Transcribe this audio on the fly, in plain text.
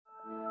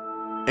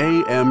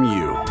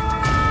AMU,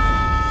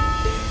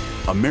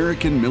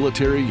 American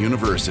Military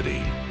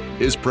University,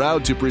 is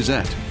proud to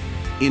present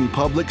In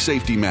Public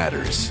Safety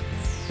Matters.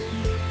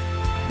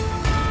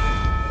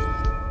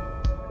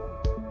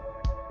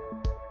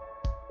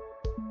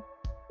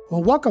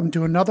 Well, welcome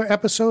to another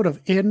episode of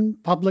In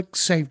Public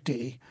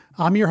Safety.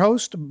 I'm your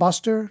host,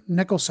 Buster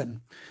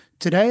Nicholson.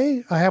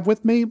 Today, I have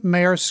with me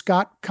Mayor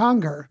Scott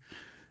Conger.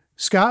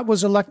 Scott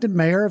was elected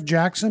mayor of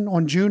Jackson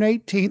on June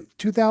 18,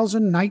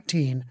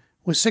 2019,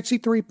 with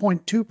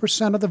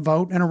 63.2% of the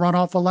vote in a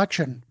runoff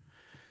election.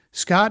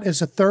 Scott is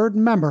the third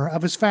member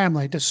of his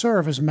family to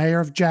serve as mayor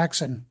of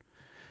Jackson.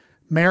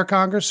 Mayor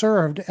Conger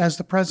served as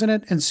the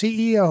president and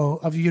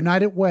CEO of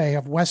United Way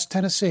of West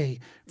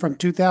Tennessee from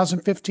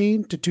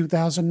 2015 to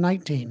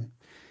 2019.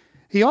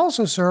 He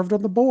also served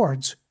on the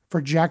boards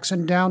for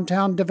Jackson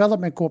Downtown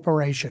Development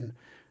Corporation,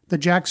 the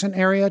Jackson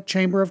Area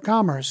Chamber of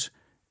Commerce,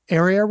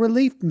 Area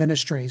Relief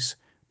Ministries,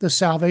 the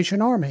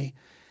Salvation Army,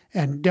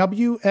 and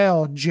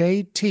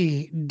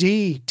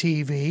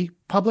WLJTD-TV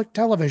Public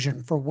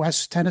Television for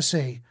West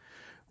Tennessee.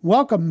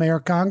 Welcome,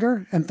 Mayor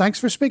Conger, and thanks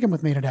for speaking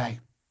with me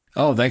today.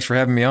 Oh, thanks for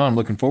having me on. I'm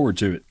looking forward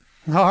to it.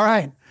 All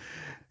right.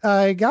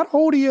 I got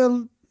hold of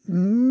you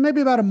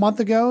maybe about a month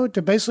ago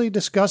to basically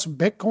discuss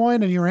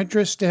Bitcoin and your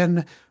interest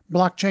in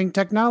blockchain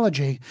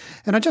technology.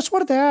 And I just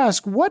wanted to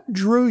ask, what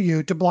drew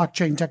you to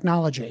blockchain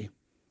technology?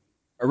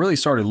 I really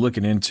started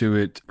looking into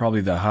it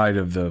probably the height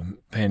of the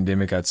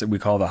pandemic. I'd say we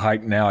call the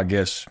height now, I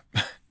guess,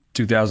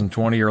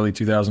 2020, early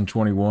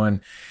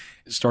 2021.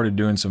 Started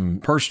doing some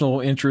personal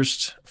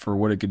interest for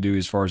what it could do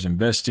as far as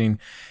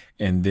investing.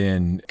 And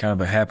then kind of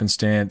a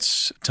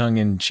happenstance,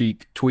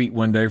 tongue-in-cheek tweet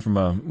one day from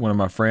one of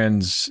my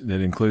friends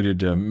that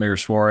included Mayor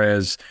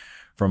Suarez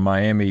from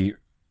Miami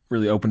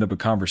really opened up a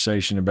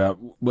conversation about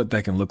what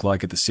that can look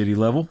like at the city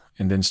level,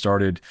 and then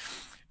started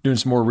doing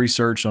some more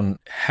research on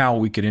how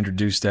we could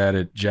introduce that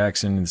at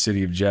Jackson and the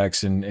city of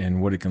Jackson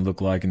and what it can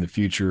look like in the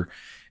future.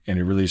 And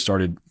it really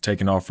started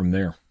taking off from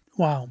there.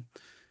 Wow.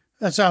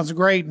 That sounds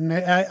great. And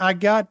I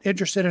got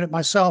interested in it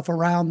myself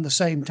around the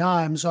same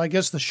time. So I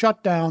guess the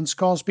shutdowns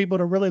caused people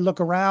to really look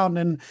around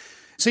and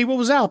see what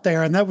was out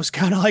there. And that was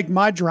kind of like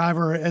my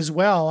driver as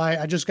well.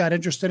 I just got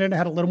interested in it,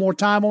 had a little more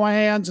time on my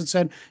hands and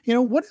said,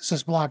 what is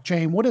this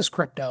blockchain? What is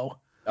crypto?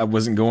 I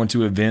wasn't going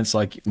to events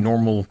like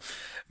normal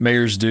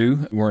mayors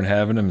do. We weren't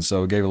having them. And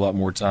so I gave a lot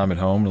more time at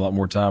home, a lot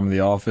more time in the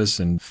office,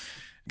 and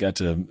got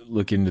to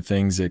look into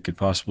things that could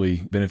possibly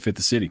benefit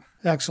the city.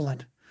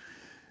 Excellent.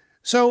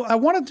 So I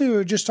wanted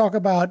to just talk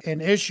about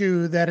an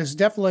issue that is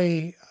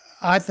definitely,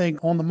 I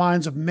think, on the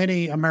minds of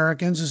many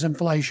Americans is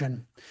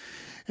inflation.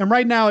 And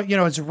right now,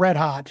 it's red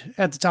hot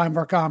at the time of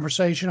our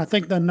conversation. I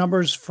think the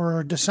numbers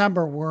for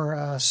December were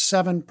a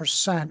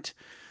 7%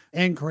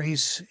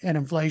 increase in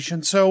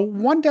inflation. So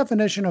one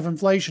definition of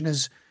inflation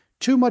is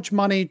too much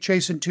money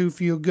chasing too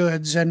few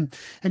goods. And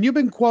you've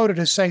been quoted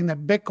as saying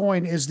that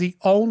Bitcoin is the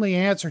only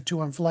answer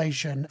to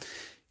inflation.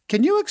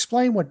 Can you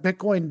explain what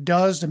Bitcoin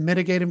does to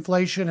mitigate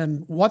inflation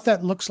and what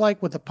that looks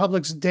like with the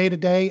public's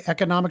day-to-day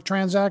economic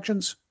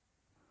transactions?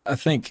 I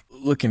think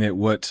looking at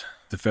what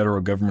the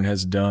federal government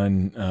has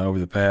done over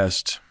the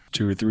past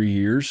 2 or 3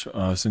 years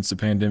since the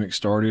pandemic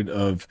started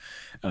of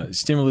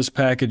stimulus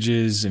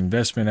packages,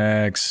 investment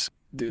acts,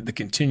 the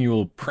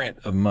continual print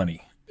of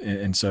money.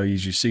 And so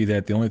as you see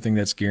that, the only thing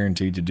that's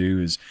guaranteed to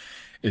do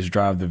is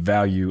drive the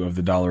value of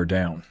the dollar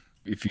down.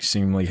 If you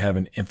seemingly have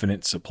an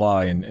infinite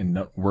supply and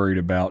not worried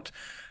about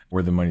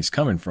where the money's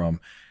coming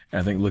from.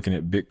 And I think looking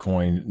at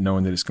Bitcoin,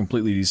 knowing that it's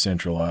completely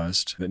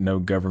decentralized, that no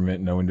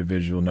government, no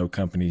individual, no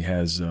company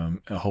has a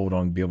hold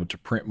on to be able to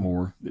print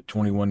more, that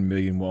 21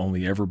 million will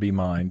only ever be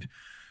mined.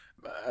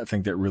 I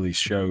think that really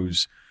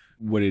shows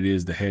what it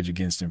is to hedge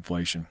against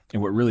inflation.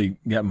 And what really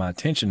got my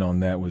attention on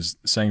that was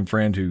the same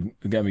friend who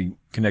got me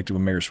connected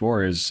with Mayor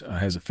Suarez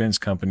has a fence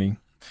company.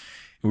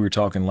 We were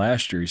talking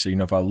last year. He said,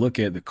 if I look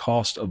at the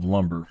cost of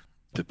lumber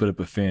to put up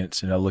a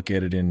fence and I look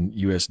at it in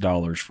US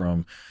dollars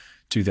from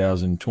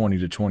 2020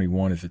 to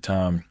 21 at the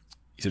time,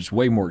 he said it's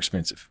way more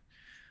expensive.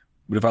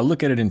 But if I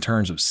look at it in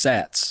terms of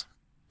sats,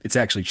 it's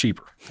actually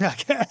cheaper.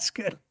 That's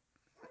good.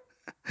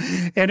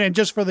 And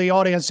just for the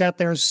audience out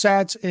there,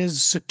 sats is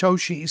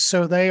Satoshi.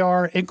 So they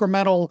are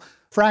incremental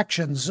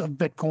fractions of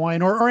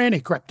Bitcoin or any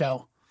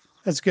crypto.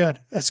 That's good.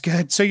 That's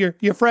good. So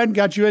your friend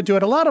got you into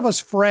it. A lot of us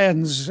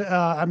friends,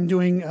 I'm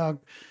doing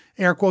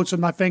air quotes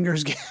with my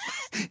fingers,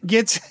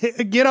 get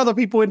other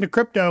people into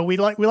crypto. We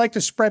like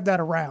to spread that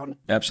around.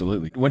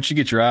 Absolutely. Once you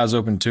get your eyes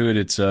open to it,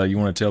 it's you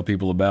want to tell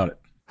people about it.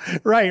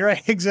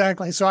 Right,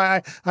 exactly. So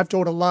I've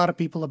told a lot of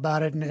people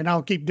about it, and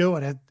I'll keep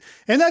doing it.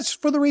 And that's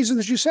for the reason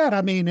that you said.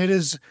 I mean, it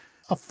is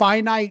a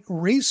finite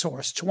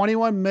resource.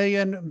 21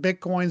 million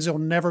Bitcoins, there'll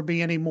never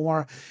be any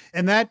more.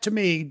 And that, to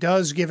me,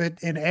 does give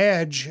it an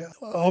edge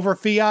over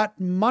fiat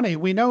money.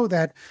 We know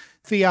that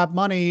fiat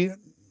money,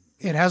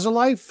 it has a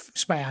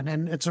lifespan,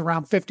 and it's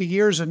around 50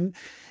 years. And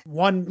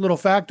one little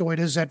factoid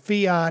is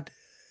that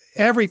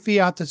every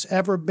fiat that's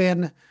ever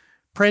been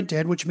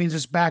printed, which means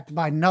it's backed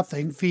by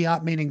nothing,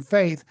 fiat meaning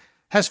faith,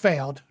 has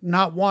failed.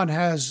 Not one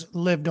has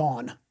lived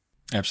on.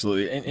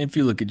 Absolutely. And if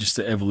you look at just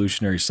the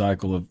evolutionary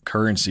cycle of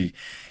currency,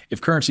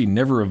 if currency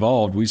never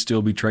evolved, we'd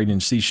still be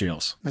trading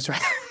seashells. That's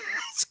right.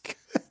 It's good.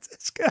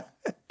 It's good.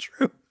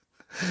 True.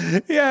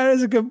 Yeah,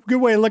 it's a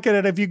good way of looking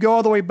at it. If you go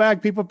all the way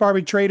back, people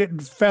probably trade it in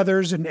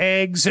feathers and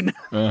eggs and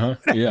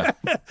Yeah.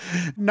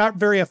 not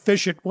very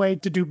efficient way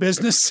to do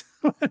business.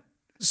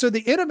 So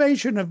the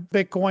innovation of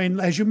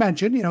Bitcoin, as you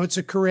mentioned, it's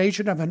a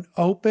creation of an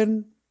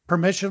open,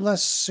 permissionless,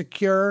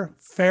 secure,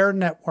 fair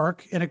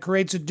network, and it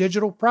creates a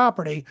digital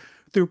property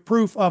through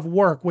proof of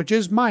work, which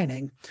is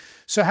mining.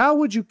 So how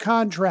would you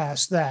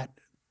contrast that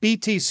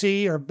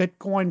BTC or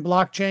Bitcoin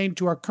blockchain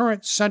to our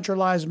current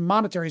centralized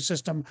monetary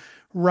system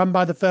run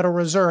by the Federal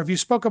Reserve? You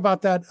spoke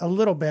about that a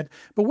little bit,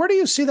 but where do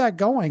you see that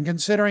going,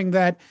 considering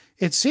that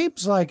it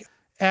seems like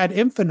ad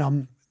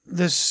infinitum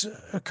this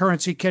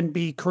currency can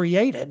be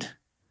created?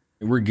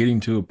 We're getting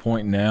to a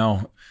point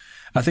now,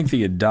 I think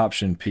the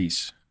adoption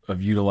piece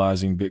of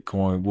utilizing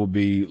Bitcoin will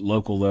be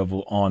local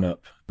level on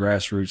up,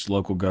 grassroots,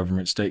 local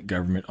government, state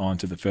government,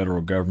 onto the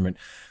federal government.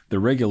 The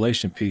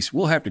regulation piece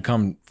will have to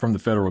come from the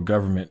federal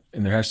government,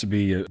 and there has to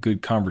be a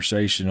good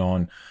conversation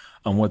on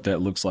what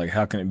that looks like.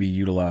 How can it be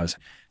utilized?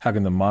 How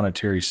can the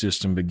monetary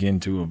system begin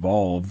to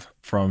evolve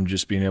from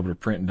just being able to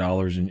print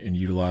dollars and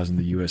utilizing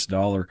the U.S.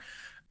 dollar?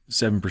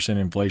 7%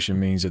 inflation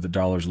means that the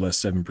dollar is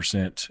less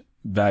 7%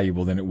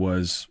 valuable than it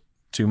was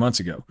 2 months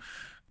ago.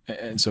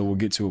 And so we'll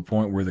get to a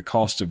point where the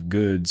cost of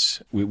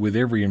goods, with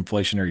every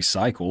inflationary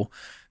cycle,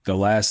 the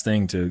last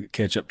thing to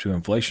catch up to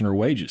inflation are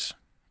wages.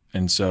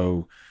 And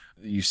so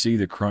you see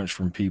the crunch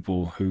from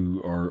people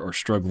who are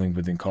struggling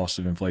with the cost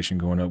of inflation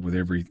going up with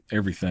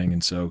everything.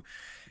 And so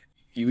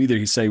you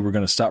either say we're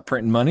going to stop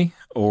printing money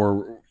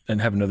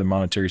and have another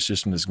monetary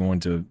system that's going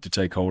to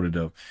take hold at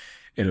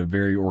a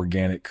very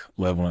organic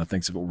level. And I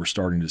think that's what we're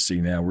starting to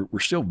see now. We're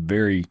still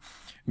very,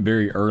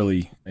 very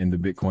early in the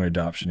Bitcoin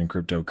adoption and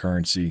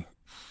cryptocurrency.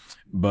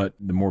 But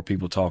the more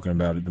people talking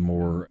about it, the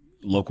more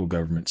local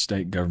government,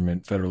 state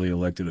government, federally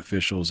elected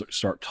officials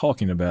start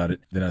talking about it,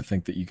 then I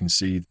think that you can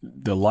see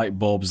the light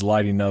bulbs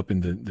lighting up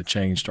and the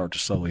change start to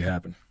slowly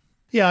happen.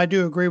 Yeah, I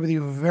do agree with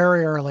you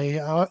very early.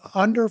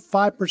 Under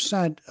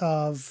 5%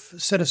 of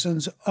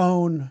citizens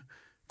own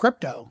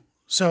crypto.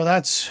 So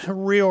that's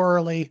real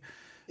early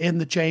in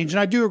the change. And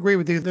I do agree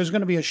with you. There's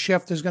going to be a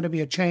shift. There's going to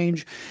be a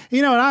change.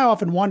 And I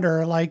often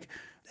wonder,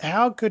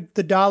 how could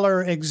the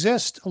dollar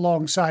exist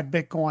alongside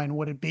Bitcoin?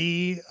 Would it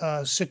be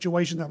a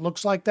situation that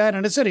looks like that?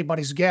 And it's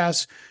anybody's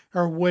guess.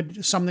 Or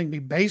would something be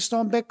based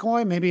on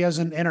Bitcoin, maybe as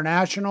an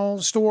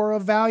international store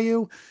of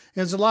value?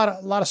 There's a lot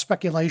of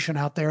speculation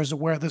out there as to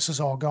where this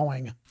is all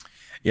going.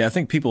 Yeah, I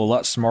think people a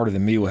lot smarter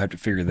than me will have to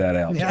figure that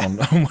out on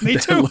what Me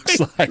that too. looks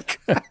like.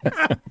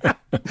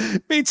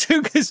 Me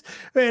too, because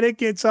it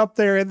gets up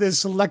there in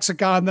this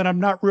lexicon that I'm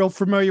not real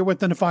familiar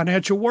with in the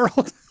financial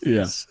world.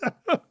 Yeah.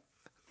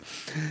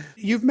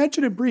 You've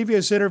mentioned in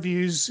previous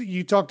interviews,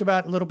 you talked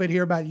about a little bit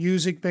here about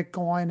using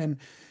Bitcoin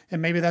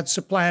and maybe that's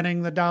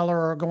supplanting the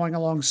dollar or going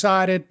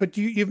alongside it. But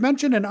you've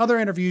mentioned in other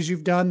interviews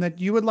you've done that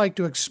you would like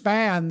to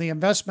expand the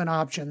investment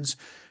options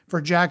for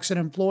Jackson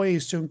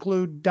employees to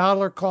include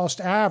dollar cost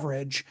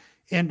average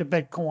into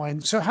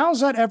Bitcoin. So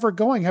how's that ever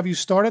going? Have you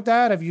started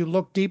that? Have you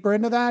looked deeper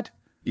into that?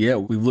 Yeah,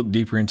 we've looked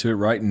deeper into it.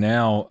 Right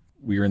now,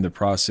 we are in the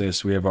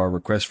process. We have our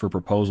request for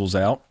proposals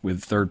out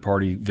with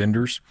third-party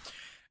vendors.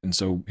 And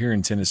so here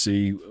in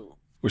Tennessee,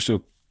 we're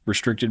still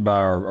restricted by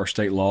our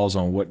state laws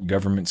on what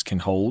governments can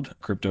hold,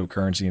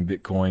 cryptocurrency and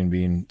Bitcoin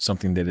being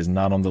something that is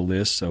not on the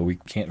list. So we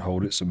can't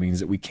hold it. So it means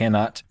that we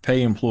cannot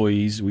pay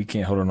employees. We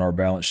can't hold it on our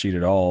balance sheet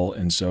at all.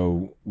 And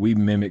so we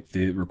mimic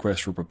the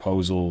request for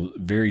proposal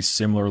very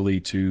similarly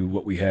to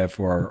what we have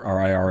for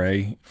our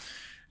IRA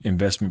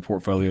investment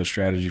portfolio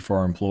strategy for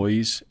our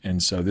employees.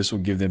 And so this will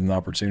give them an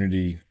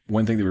opportunity.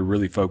 One thing that we're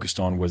really focused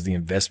on was the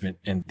investment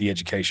and the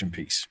education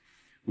piece.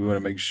 We want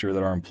to make sure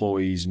that our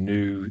employees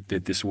knew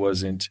that this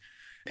wasn't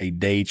a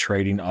day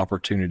trading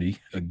opportunity,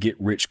 a get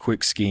rich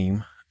quick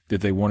scheme, that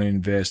they want to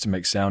invest and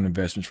make sound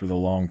investments for the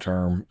long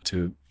term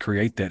to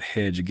create that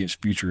hedge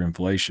against future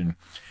inflation.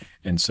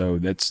 And so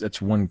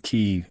that's one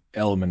key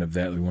element of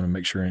that. We want to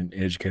make sure and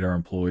educate our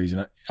employees.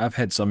 And I've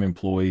had some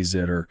employees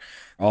that are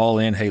all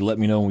in, hey, let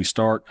me know when we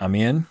start, I'm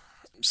in.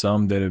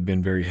 Some that have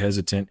been very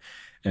hesitant,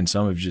 and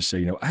some have just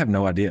said, I have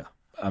no idea.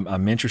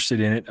 I'm interested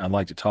in it. I'd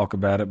like to talk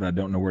about it, but I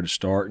don't know where to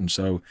start. And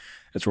so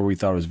that's where we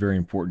thought it was very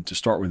important to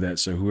start with that.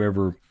 So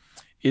whoever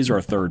is our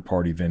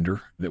third-party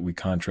vendor that we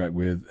contract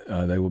with,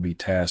 they will be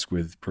tasked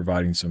with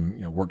providing some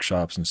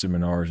workshops and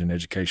seminars and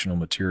educational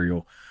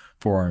material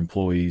for our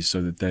employees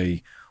so that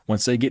they,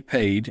 once they get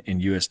paid in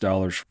U.S.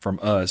 dollars from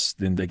us,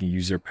 then they can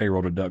use their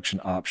payroll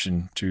deduction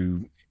option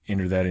to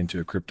enter that into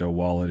a crypto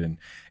wallet and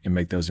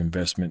make those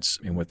investments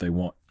in what they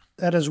want.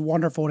 That is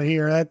wonderful to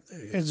hear. That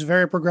it's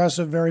very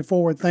progressive, very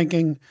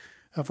forward-thinking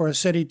for a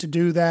city to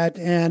do that.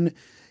 And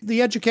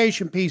the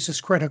education piece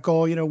is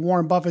critical.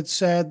 Warren Buffett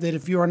said that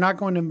if you are not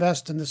going to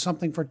invest into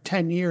something for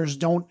 10 years,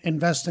 don't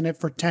invest in it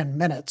for 10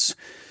 minutes.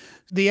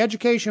 The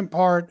education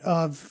part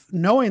of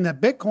knowing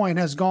that Bitcoin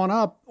has gone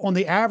up on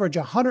the average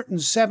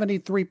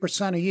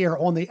 173% a year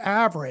on the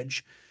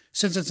average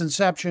since its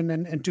inception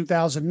in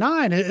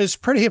 2009 is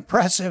pretty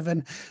impressive.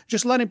 And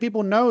just letting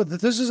people know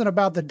that this isn't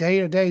about the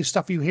day-to-day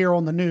stuff you hear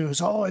on the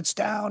news. Oh, it's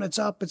down, it's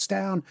up, it's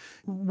down.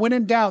 When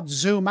in doubt,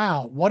 zoom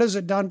out. What has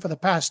it done for the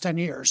past 10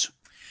 years?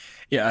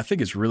 Yeah, I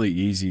think it's really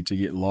easy to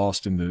get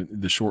lost in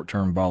the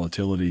short-term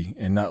volatility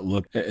and not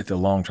look at the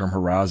long-term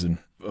horizon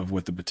of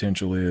what the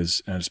potential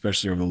is, and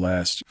especially over the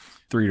last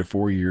 3 to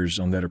 4 years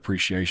on that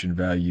appreciation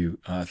value.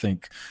 I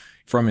think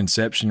from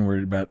inception, we're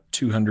at about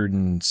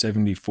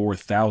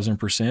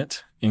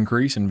 274,000%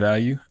 increase in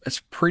value.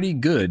 That's pretty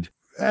good.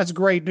 That's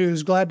great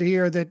news. Glad to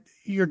hear that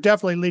you're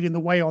definitely leading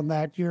the way on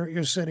that,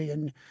 your city,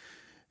 and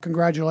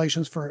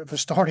congratulations for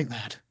starting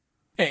that.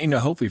 And,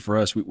 hopefully for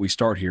us, we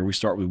start here. We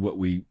start with what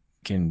we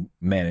can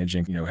manage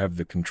and, have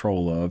the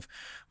control of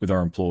with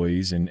our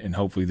employees. And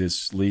hopefully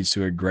this leads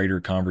to a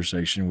greater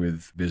conversation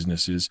with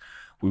businesses.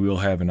 We will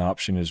have an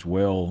option as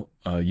well,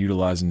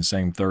 utilizing the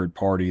same third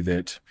party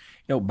that,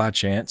 by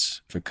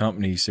chance, if a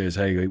company says,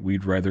 hey,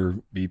 we'd rather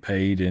be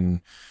paid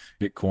in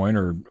Bitcoin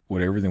or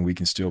whatever, then we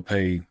can still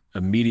pay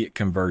immediate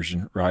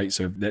conversion, right?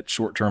 So that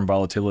short-term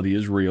volatility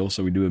is real.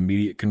 So we do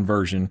immediate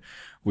conversion.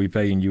 We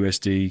pay in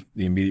USD,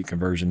 the immediate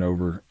conversion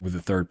over with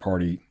a third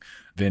party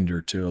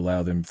vendor to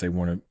allow them, if they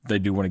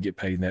do want to get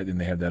paid in that, then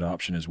they have that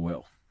option as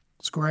well.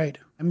 It's great.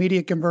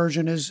 Immediate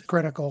conversion is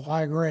critical.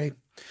 I agree.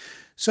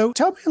 So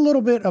tell me a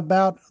little bit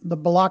about the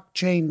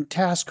blockchain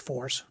task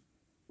force.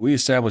 We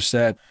established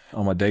that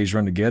on my Days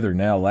Run Together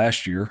now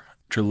last year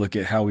to look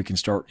at how we can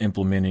start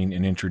implementing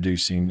and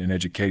introducing and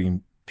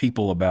educating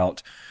people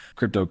about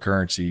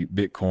cryptocurrency,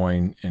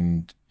 Bitcoin,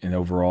 and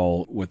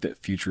overall what that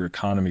future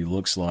economy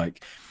looks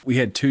like. We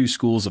had 2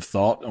 schools of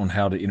thought on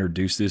how to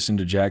introduce this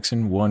into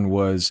Jackson. One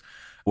was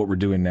what we're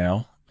doing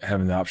now,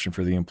 having the option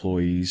for the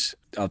employees.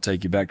 I'll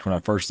take you back to when I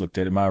first looked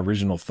at it. My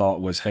original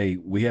thought was, hey,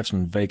 we have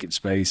some vacant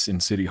space in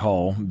City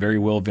Hall, very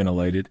well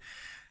ventilated.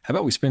 How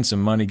about we spend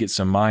some money, get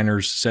some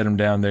miners, set them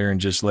down there,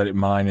 and just let it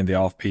mine in the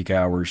off-peak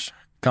hours?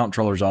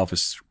 Comptroller's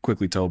office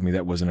quickly told me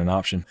that wasn't an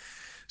option.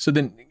 So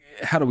then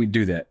how do we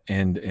do that?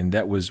 And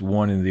that was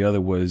one, and the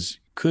other was,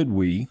 could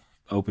we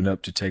open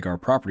up to take our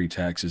property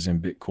taxes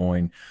in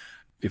Bitcoin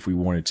if we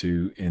wanted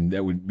to? And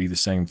that would be the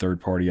same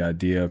third-party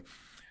idea.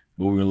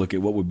 But we're going to look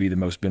at what would be the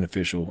most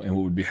beneficial and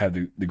what would have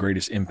the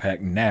greatest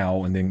impact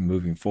now and then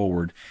moving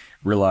forward,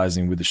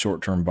 realizing with the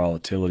short-term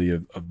volatility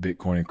of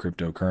Bitcoin and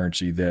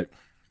cryptocurrency that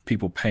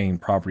people paying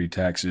property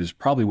taxes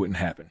probably wouldn't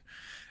happen.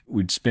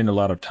 We'd spend a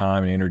lot of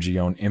time and energy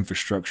on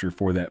infrastructure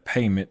for that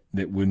payment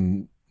that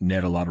wouldn't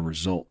net a lot of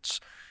results.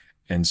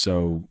 And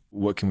so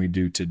what can we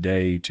do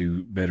today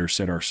to better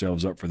set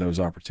ourselves up for those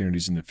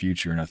opportunities in the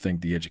future? And I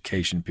think the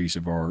education piece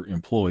of our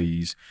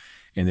employees,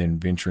 and then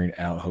venturing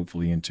out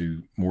hopefully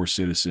into more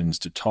citizens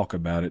to talk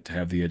about it, to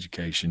have the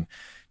education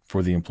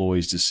for the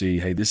employees to see,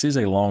 hey, this is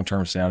a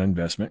long-term sound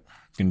investment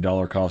in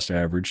dollar cost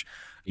average.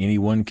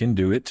 Anyone can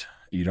do it.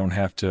 You don't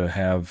have to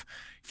have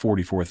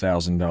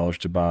 $44,000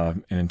 to buy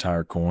an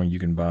entire coin. You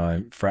can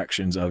buy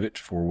fractions of it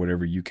for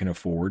whatever you can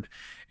afford,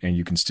 and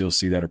you can still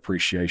see that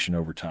appreciation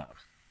over time.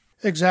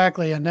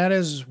 Exactly, and that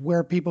is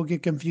where people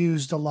get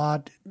confused a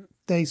lot.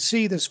 They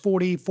see this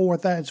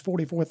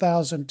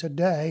 44,000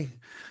 today.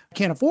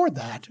 Can't afford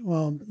that.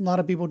 Well, a lot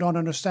of people don't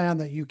understand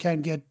that you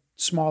can get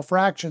small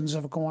fractions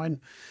of a coin,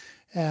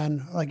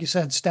 and like you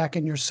said,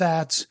 stacking your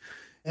sats,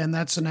 and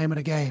that's the name of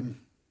the game.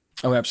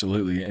 Oh,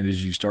 absolutely. And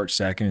as you start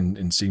stacking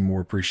and see more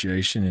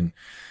appreciation, and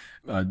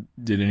I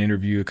did an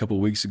interview a couple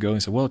of weeks ago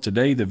and said, well,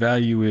 today the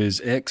value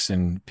is X,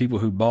 and people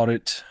who bought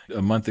it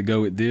a month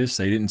ago at this,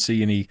 they haven't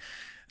seen any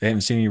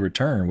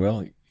return.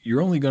 Well,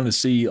 you're only going to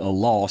see a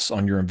loss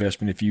on your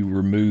investment if you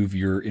remove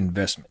your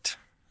investment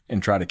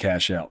and try to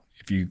cash out.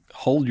 If you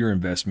hold your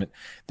investment,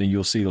 then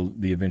you'll see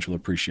the eventual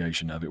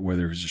appreciation of it,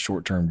 whether it's a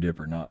short-term dip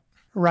or not.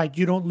 Right.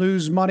 You don't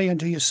lose money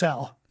until you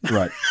sell.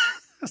 Right.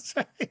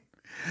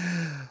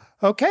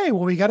 Okay.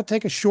 Well, we got to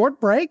take a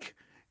short break,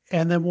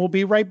 and then we'll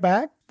be right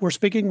back. We're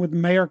speaking with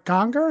Mayor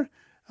Conger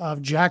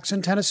of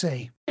Jackson,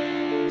 Tennessee.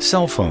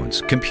 Cell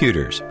phones,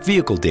 computers,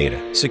 vehicle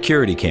data,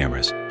 security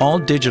cameras, all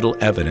digital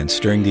evidence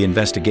during the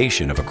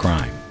investigation of a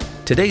crime.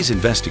 Today's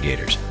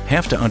investigators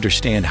have to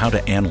understand how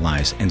to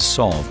analyze and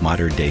solve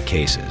modern-day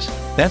cases.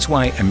 That's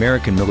why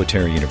American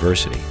Military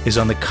University is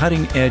on the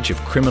cutting edge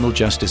of criminal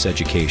justice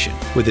education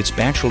with its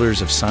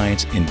Bachelor's of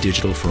Science in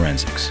Digital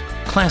Forensics.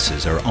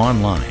 Classes are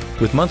online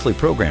with monthly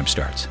program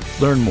starts.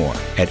 Learn more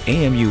at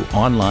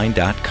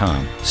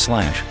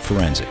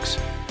amuonline.com/forensics.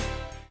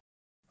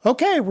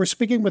 Okay, we're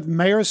speaking with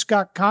Mayor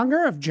Scott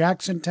Conger of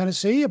Jackson,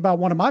 Tennessee about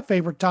one of my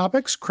favorite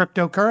topics,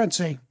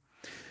 cryptocurrency.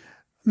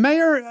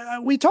 Mayor,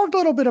 we talked a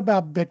little bit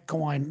about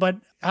Bitcoin, but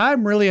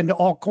I'm really into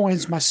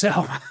altcoins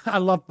myself. I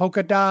love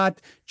Polkadot,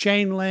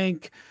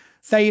 Chainlink,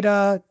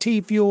 Theta,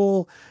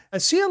 T-Fuel. I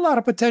see a lot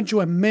of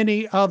potential in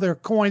many other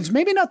coins,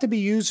 maybe not to be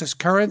used as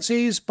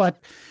currencies, but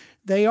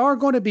they are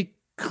going to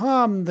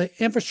become the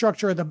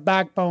infrastructure, the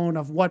backbone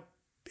of what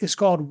is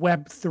called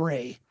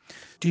Web3.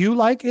 Do you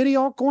like any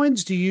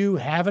altcoins? Do you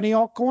have any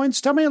altcoins?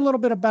 Tell me a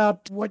little bit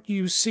about what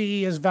you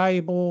see as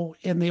valuable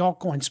in the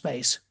altcoin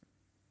space.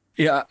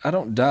 Yeah, I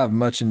don't dive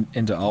much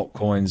into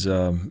altcoins.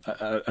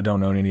 I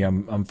don't own any.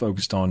 I'm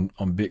focused on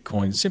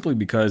Bitcoin simply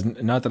because,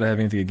 not that I have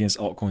anything against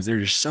altcoins,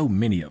 there's just so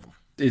many of them.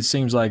 It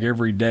seems like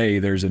every day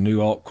there's a new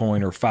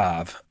altcoin or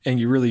five, and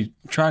you're really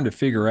trying to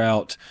figure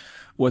out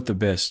what the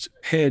best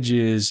hedge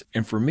is.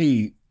 And for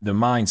me, the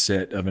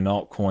mindset of an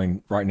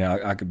altcoin right now,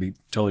 I could be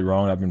totally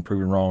wrong. I've been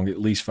proven wrong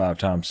at least 5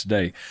 times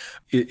today,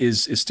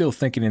 is still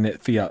thinking in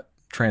that fiat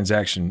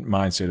transaction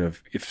mindset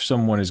of, if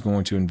someone is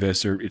going to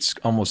invest there, it's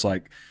almost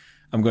like,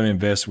 I'm going to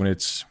invest when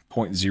it's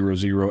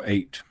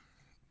 0.008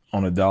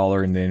 on a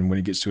dollar, and then when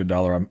it gets to a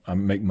dollar, I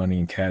make money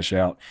and cash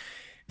out.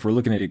 If we're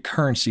looking at a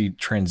currency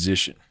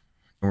transition,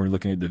 and we're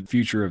looking at the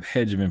future of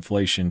hedge of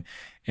inflation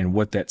and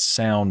what that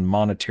sound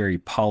monetary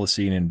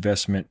policy and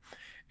investment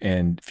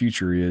and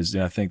future is,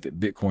 then I think that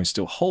Bitcoin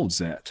still holds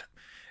that.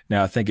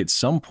 Now, I think at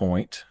some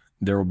point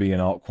there will be an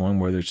altcoin,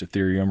 whether it's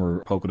Ethereum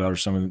or Polkadot or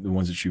some of the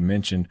ones that you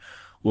mentioned,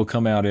 will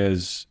come out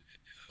as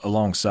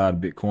alongside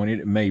Bitcoin.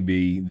 It may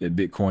be that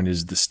Bitcoin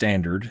is the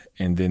standard,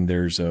 and then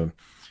there's a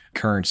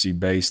currency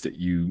base that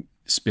you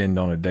spend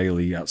on a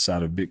daily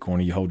outside of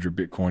Bitcoin. You hold your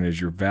Bitcoin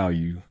as your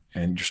value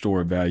and your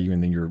store of value,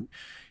 and then your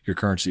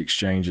currency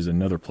exchange is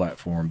another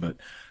platform. But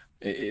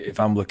if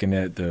I'm looking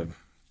at the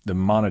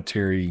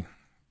monetary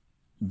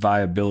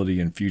viability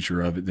and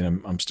future of it,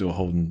 then I'm still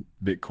holding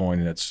Bitcoin,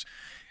 and that's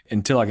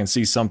until I can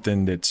see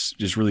something that's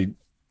just really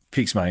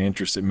piques my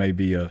interest. It may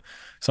be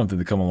something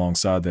to come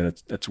alongside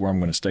that. That's where I'm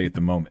going to stay at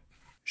the moment.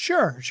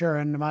 Sure.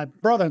 And my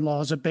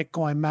brother-in-law is a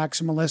Bitcoin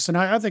maximalist, and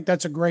I think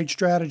that's a great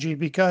strategy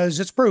because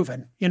it's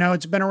proven.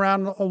 It's been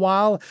around a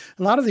while.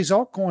 A lot of these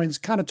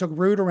altcoins kind of took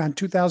root around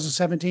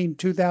 2017,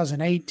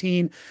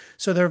 2018,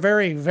 so they're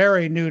very,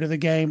 very new to the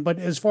game. But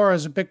as far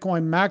as a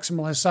Bitcoin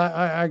maximalist,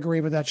 I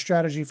agree with that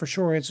strategy for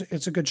sure.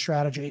 It's a good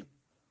strategy.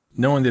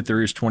 Knowing that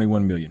there is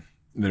 21 million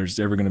that is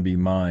ever going to be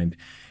mined,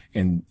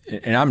 and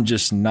I'm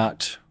just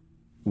not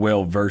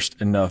well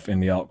versed enough in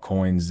the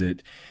altcoins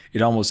that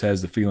it almost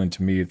has the feeling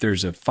to me, if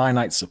there's a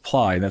finite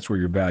supply, that's where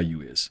your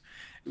value is.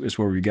 It's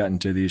where we got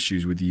into the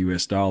issues with the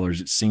US dollars.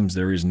 It seems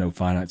there is no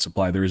finite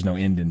supply. There is no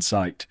end in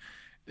sight.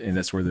 And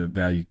that's where the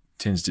value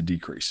tends to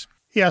decrease.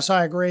 Yes,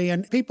 I agree.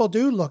 And people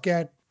do look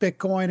at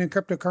Bitcoin and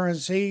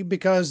cryptocurrency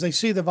because they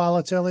see the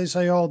volatility,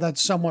 say, oh,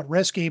 that's somewhat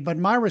risky. But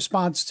my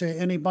response to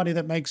anybody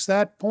that makes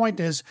that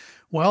point is,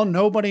 well,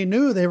 nobody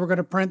knew they were going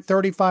to print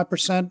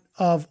 35%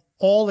 of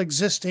all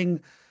existing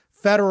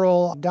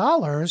federal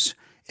dollars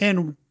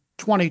in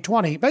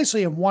 2020,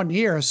 basically in 1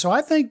 year. So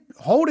I think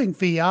holding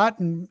fiat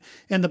in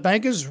the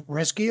bank is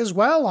risky as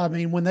well. I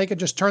mean, when they could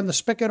just turn the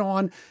spigot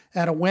on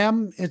at a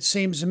whim, it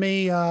seems to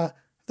me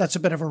that's a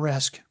bit of a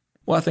risk.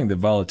 Well, I think the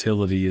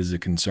volatility is a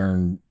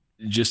concern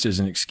just as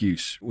an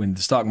excuse. When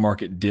the stock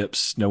market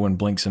dips, no one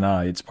blinks an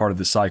eye. It's part of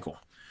the cycle.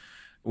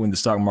 When the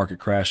stock market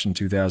crashed in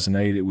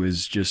 2008, it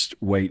was just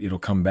wait, it'll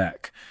come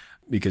back,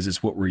 because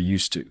it's what we're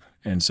used to.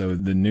 And so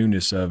the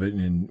newness of it,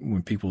 and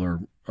when people are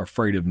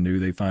afraid of new,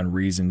 they find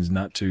reasons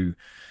not to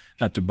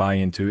buy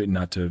into it,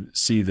 not to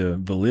see the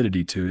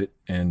validity to it.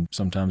 And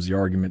sometimes the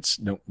arguments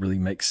don't really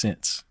make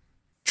sense.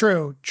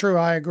 True.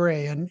 I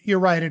agree. And you're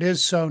right. It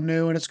is so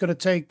new, and it's going to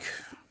take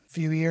a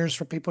few years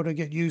for people to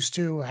get used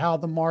to how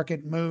the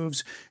market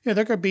moves.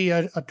 There could be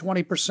a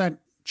 20%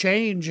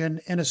 change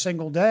in a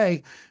single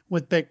day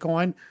with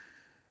Bitcoin,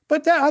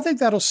 but I think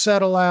that'll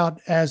settle out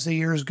as the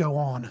years go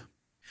on.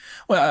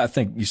 Well, I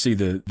think you see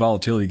the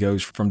volatility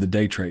goes from the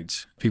day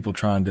trades, people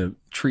trying to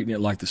treating it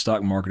like the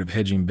stock market of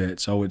hedging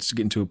bets. Oh, it's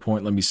getting to a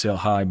point, let me sell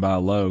high, buy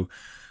low,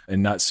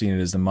 and not seeing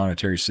it as the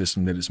monetary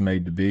system that it's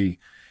made to be.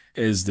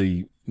 As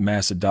the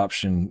mass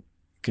adoption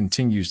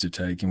continues to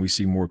take, and we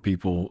see more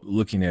people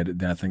looking at it,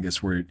 then I think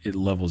that's where it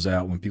levels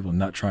out, when people are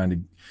not trying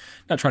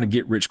to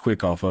get rich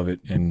quick off of it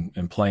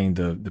and playing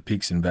the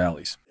peaks and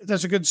valleys.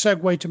 That's a good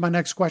segue to my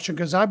next question,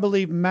 because I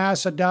believe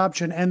mass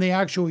adoption and the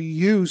actual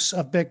use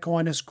of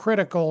Bitcoin is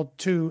critical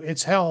to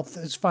its health,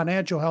 its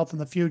financial health in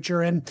the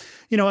future. And,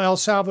 El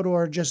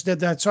Salvador just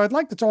did that. So I'd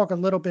like to talk a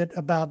little bit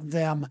about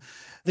them.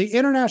 The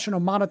International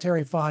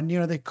Monetary Fund,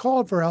 they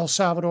called for El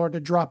Salvador to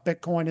drop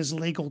Bitcoin as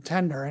legal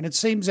tender. And it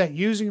seems that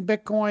using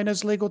Bitcoin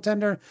as legal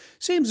tender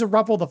seems to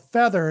ruffle the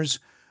feathers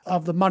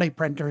of the money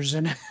printers.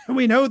 And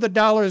we know the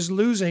dollar is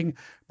losing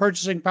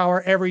purchasing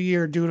power every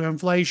year due to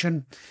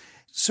inflation.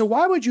 So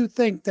why would you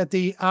think that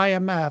the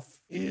IMF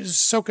is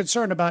so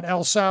concerned about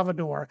El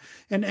Salvador?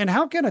 And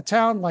how can a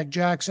town like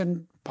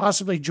Jackson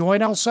possibly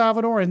join El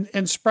Salvador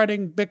in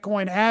spreading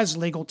Bitcoin as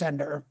legal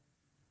tender?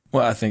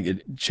 Well, I think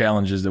it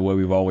challenges the way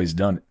we've always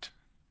done it.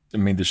 I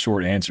mean, the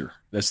short answer,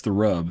 that's the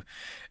rub.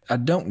 I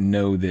don't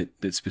know that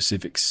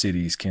specific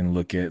cities can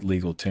look at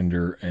legal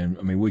tender, and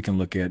I mean, we can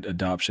look at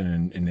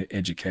adoption and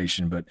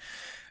education, but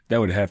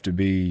that would have to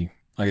be,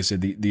 like I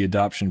said, the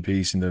adoption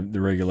piece and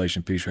the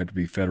regulation piece would have to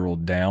be federal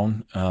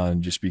down,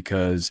 just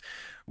because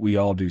we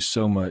all do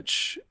so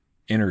much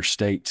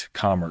interstate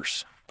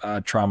commerce. I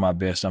try my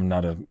best. I'm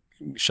not a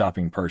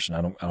shopping person.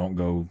 I don't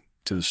go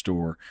to the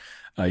store.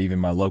 Even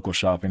my local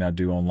shopping I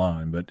do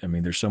online. But I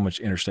mean, there's so much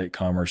interstate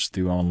commerce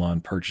through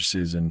online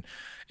purchases and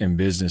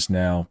business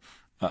now.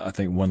 I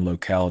think one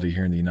locality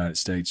here in the United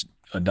States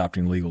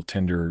adopting legal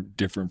tender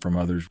different from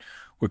others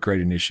would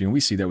create an issue. And we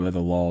see that with other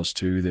laws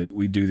too, that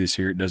we do this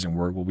here, it doesn't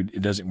work. Well,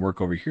 it doesn't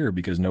work over here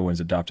because no one's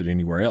adopted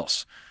anywhere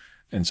else.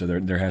 And so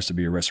there has to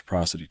be a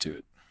reciprocity to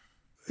it.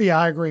 Yeah,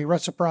 I agree.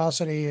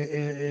 Reciprocity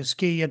is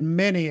key in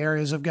many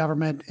areas of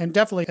government and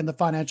definitely in the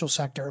financial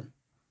sector.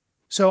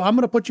 So I'm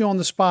going to put you on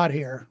the spot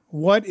here.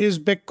 What is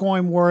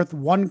Bitcoin worth,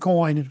 one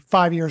coin,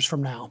 5 years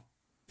from now?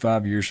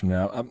 5 years from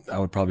now, I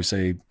would probably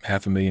say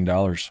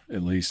 $500,000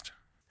 at least.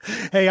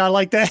 Hey, I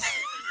like that.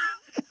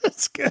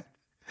 That's good.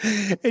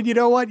 And you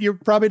know what? You're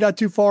probably not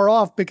too far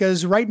off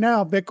because right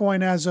now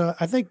Bitcoin has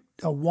I think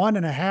a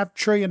 $1.5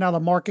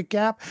 trillion market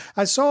cap.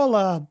 I saw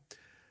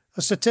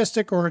a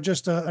statistic or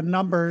just a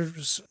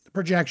numbers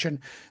projection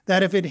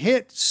that if it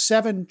hit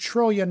 $7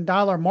 trillion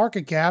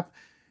market cap,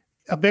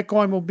 a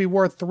Bitcoin will be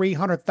worth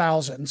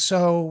 300,000.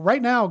 So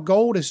right now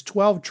gold is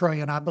 12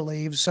 trillion, I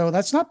believe. So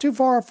that's not too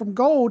far from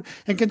gold.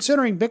 And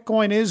considering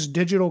Bitcoin is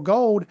digital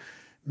gold,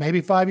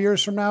 maybe 5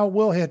 years from now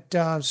we'll hit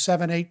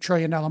 $7-8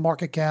 trillion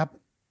market cap.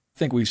 I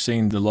think we've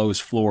seen the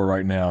lowest floor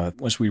right now.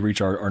 Once we reach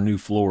our new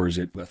floors,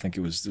 I think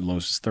it was the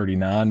lowest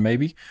 39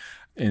 maybe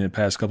in the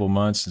past couple of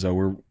months. And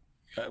so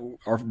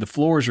the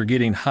floors are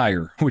getting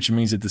higher, which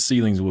means that the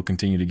ceilings will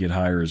continue to get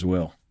higher as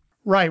well.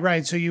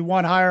 Right. So you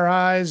want higher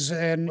highs,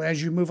 and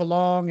as you move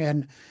along,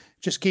 and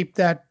just keep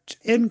that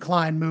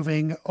incline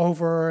moving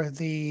over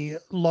the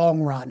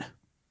long run.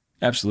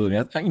 Absolutely.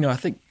 I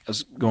think I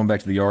was going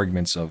back to the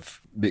arguments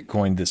of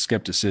Bitcoin, the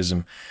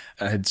skepticism.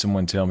 I had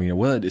someone tell me,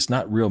 well, it's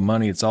not real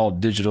money. It's all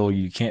digital.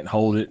 You can't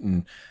hold it.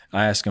 And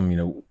I asked them,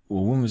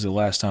 well, when was the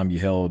last time you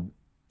held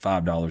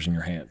 $5 in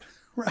your hand?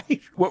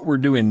 Right. What we're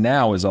doing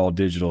now is all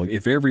digital.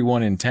 If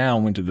everyone in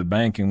town went to the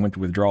bank and went to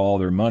withdraw all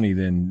their money,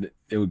 then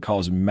it would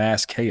cause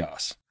mass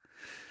chaos.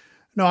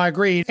 No, I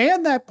agree.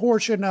 And that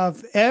portion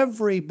of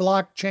every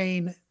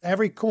blockchain,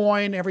 every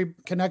coin, every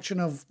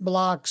connection of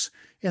blocks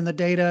in the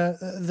data,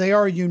 they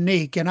are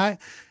unique and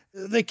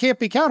they can't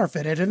be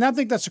counterfeited. And I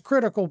think that's a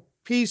critical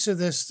piece of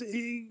this,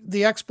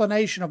 the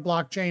explanation of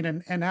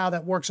blockchain and how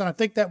that works. And I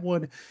think that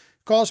would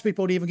cause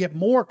people to even get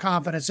more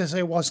confidence and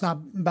say, well, it's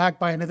not backed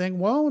by anything.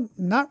 Well,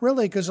 not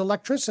really, because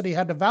electricity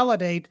had to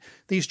validate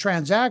these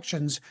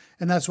transactions,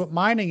 and that's what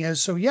mining is.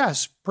 So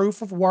yes,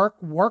 proof of work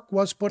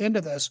was put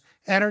into this,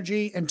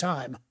 energy and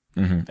time.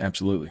 Mm-hmm,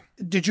 absolutely.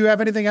 Did you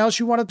have anything else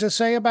you wanted to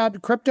say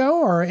about crypto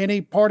or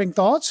any parting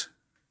thoughts?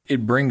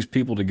 It brings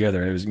people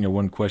together. It was,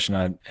 one question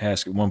I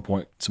asked at one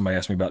point, somebody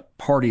asked me about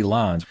party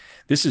lines.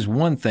 This is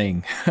one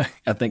thing,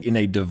 I think, in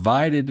a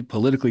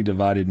politically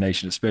divided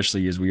nation,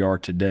 especially as we are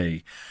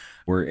today,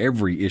 where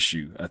every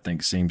issue, I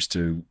think, seems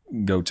to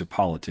go to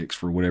politics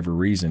for whatever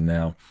reason.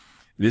 Now,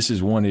 this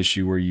is one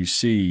issue where you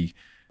see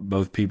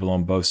both people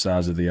on both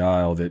sides of the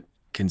aisle that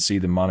can see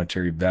the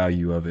monetary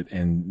value of it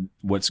and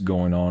what's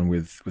going on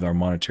with our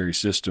monetary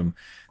system.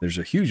 There's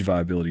a huge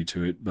viability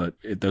to it, but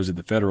at those at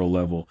the federal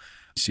level,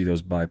 you see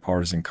those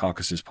bipartisan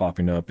caucuses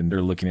popping up, and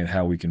they're looking at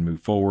how we can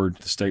move forward.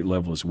 The state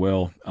level as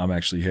well. I'm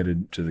actually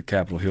headed to the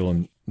Capitol Hill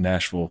in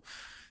Nashville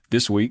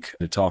this week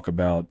to talk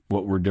about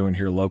what we're doing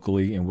here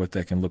locally and what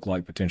that can look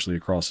like potentially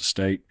across the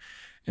state.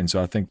 And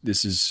so I think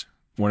this is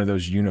one of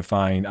those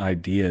unifying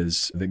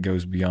ideas that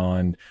goes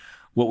beyond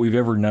what we've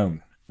ever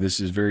known. This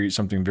is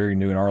something very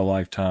new in our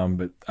lifetime,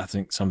 but I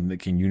think something that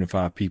can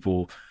unify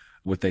people,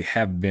 what they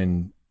have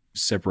been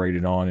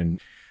separated on and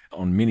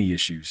on many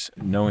issues.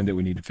 Knowing that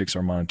we need to fix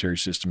our monetary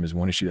system is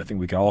one issue that I think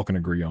we all can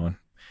agree on.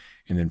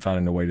 And then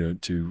finding a way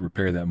to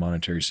repair that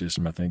monetary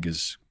system, I think,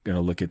 is going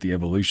to look at the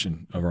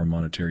evolution of our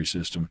monetary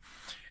system.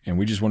 And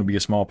we just want to be a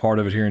small part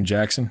of it here in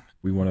Jackson.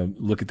 We want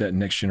to look at that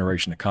next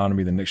generation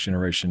economy, the next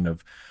generation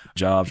of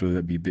jobs, whether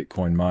it be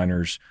Bitcoin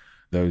miners,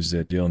 those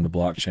that deal in the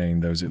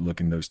blockchain, those that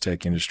look in those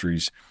tech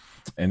industries.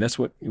 And that's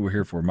what we're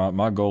here for.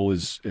 My goal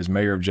as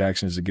mayor of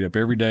Jackson is to get up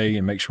every day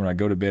and make sure when I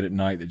go to bed at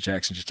night that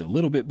Jackson's just a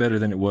little bit better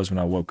than it was when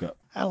I woke up.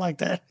 I like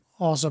that.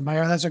 Awesome,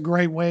 Mayor. That's a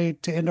great way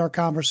to end our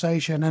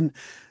conversation. And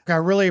I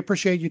really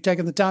appreciate you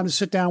taking the time to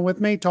sit down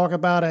with me, talk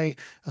about a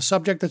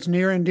subject that's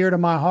near and dear to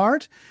my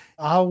heart.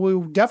 I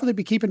will definitely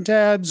be keeping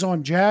tabs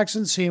on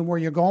Jackson, seeing where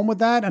you're going with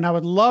that. And I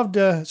would love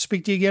to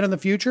speak to you again in the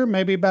future,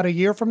 maybe about a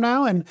year from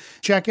now, and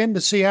check in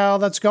to see how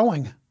that's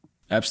going.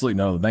 Absolutely.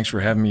 No, thanks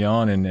for having me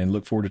on, and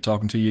look forward to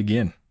talking to you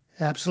again.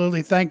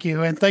 Absolutely. Thank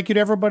you. And thank you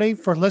to everybody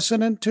for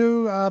listening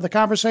to the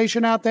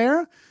conversation out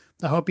there.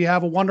 I hope you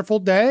have a wonderful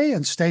day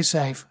and stay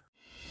safe.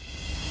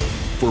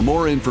 For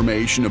more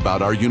information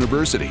about our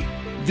university,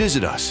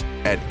 visit us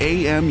at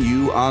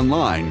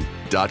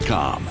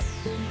amuonline.com.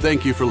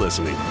 Thank you for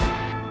listening.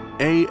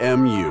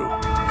 AMU,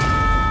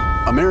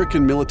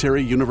 American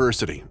Military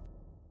University.